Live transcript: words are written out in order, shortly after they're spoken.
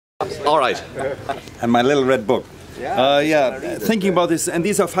All right. And my little red book. Thinking about this, and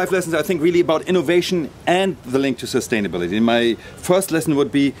these are 5 lessons I think really about innovation and the link to sustainability. My first lesson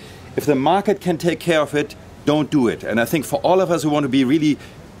would be, if the market can take care of it, don't do it. And I think for all of us who want to be really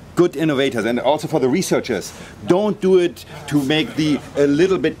good innovators, and also for the researchers, don't do it to make the a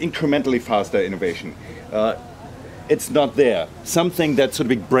little bit incrementally faster innovation. It's not there. Something that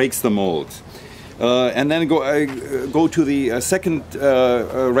sort of breaks the mold. And then go to the second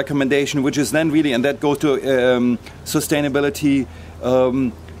recommendation, which is then really, and that goes to sustainability,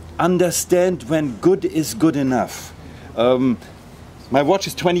 understand when good is good enough. My watch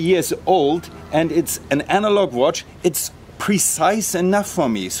is 20 years old, and it's an analog watch. It's precise enough for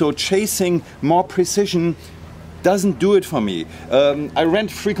me, so chasing more precision doesn't do it for me. I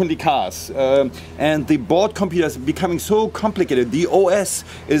rent frequently cars, and the board computer is becoming so complicated. The OS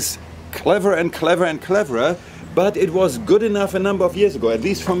is clever and clever and cleverer, but it was good enough a number of years ago, at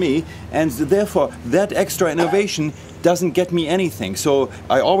least for me, and therefore that extra innovation doesn't get me anything. So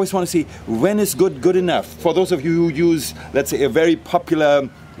I always want to see, when is good enough? For those of you who use, let's say, a very popular,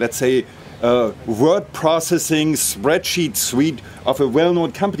 let's say, word processing spreadsheet suite of a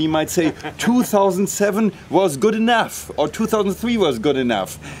well-known company, might say 2007 was good enough, or 2003 was good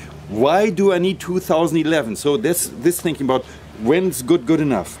enough. Why do I need 2011? So this thinking about when's good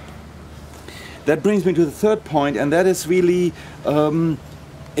enough. That brings me to the third point, and that is really,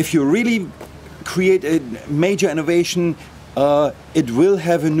 if you really create a major innovation, it will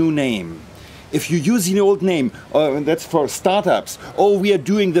have a new name. If you use the old name, that's for startups, oh, we are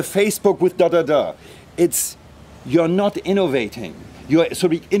doing the Facebook with da-da-da, you're not innovating. You're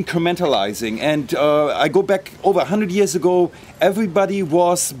sort of incrementalizing. And I go back over 100 years ago, everybody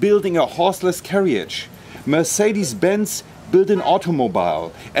was building a horseless carriage. Mercedes-Benz built an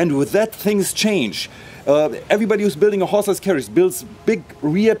automobile, and with that things change. Everybody who's building a horseless carriage builds big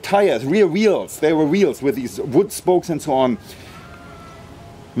rear tires, rear wheels. There were wheels with these wood spokes and so on.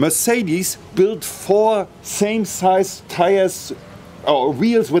 Mercedes built 4 same-size tires, or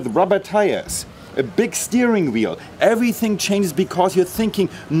wheels with rubber tires. A big steering wheel. Everything changes because you're thinking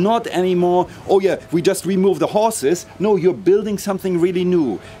not anymore, oh yeah, we just remove the horses. No, you're building something really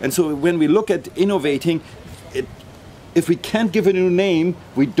new. And so when we look at innovating, if we can't give it a new name,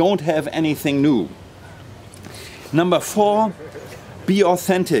 we don't have anything new. Number 4, be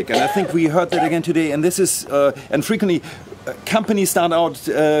authentic. And I think we heard that again today. And this is, and frequently companies start out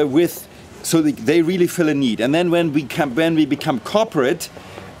with, so they really fill a need. And then when we become corporate,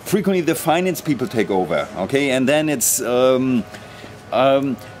 frequently the finance people take over. Okay, and then it's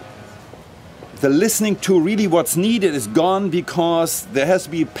the listening to really what's needed is gone, because there has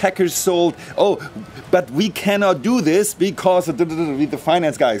to be a package sold. Oh, but we cannot do this because the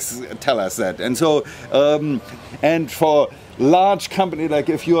finance guys tell us that. And so, and for large company, like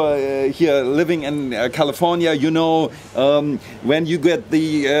if you are here living in California, you know, when you get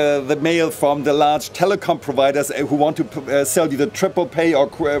the mail from the large telecom providers who want to sell you the triple play or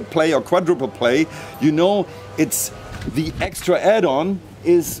quadruple play, you know, it's the extra add-on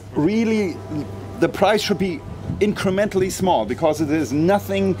is really, the price should be incrementally small, because it is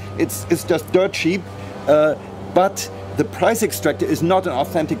nothing, it's just dirt cheap, but the price extractor is not an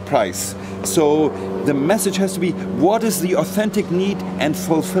authentic price. So the message has to be, what is the authentic need, and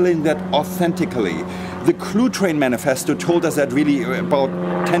fulfilling that authentically. The Clue Train Manifesto told us that really about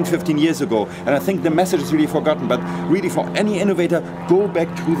 10-15 years ago, and I think the message is really forgotten, but really for any innovator, go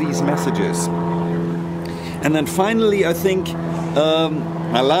back to these messages. And then finally, I think,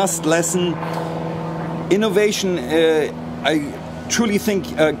 my last lesson, innovation, I truly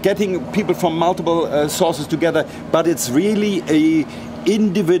think getting people from multiple sources together, but it's really a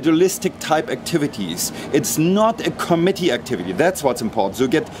individualistic type activities. It's not a committee activity. That's what's important. So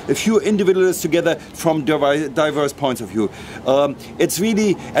get a few individuals together from diverse points of view. It's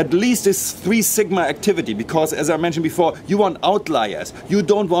really at least this 3 sigma activity, because as I mentioned before, you want outliers. You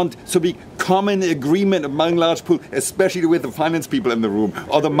don't want to be common agreement among large pool, especially with the finance people in the room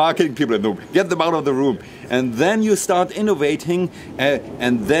or the marketing people in the room. Get them out of the room. And then you start innovating,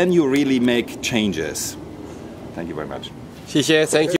 and then you really make changes. Thank you very much. Thank you.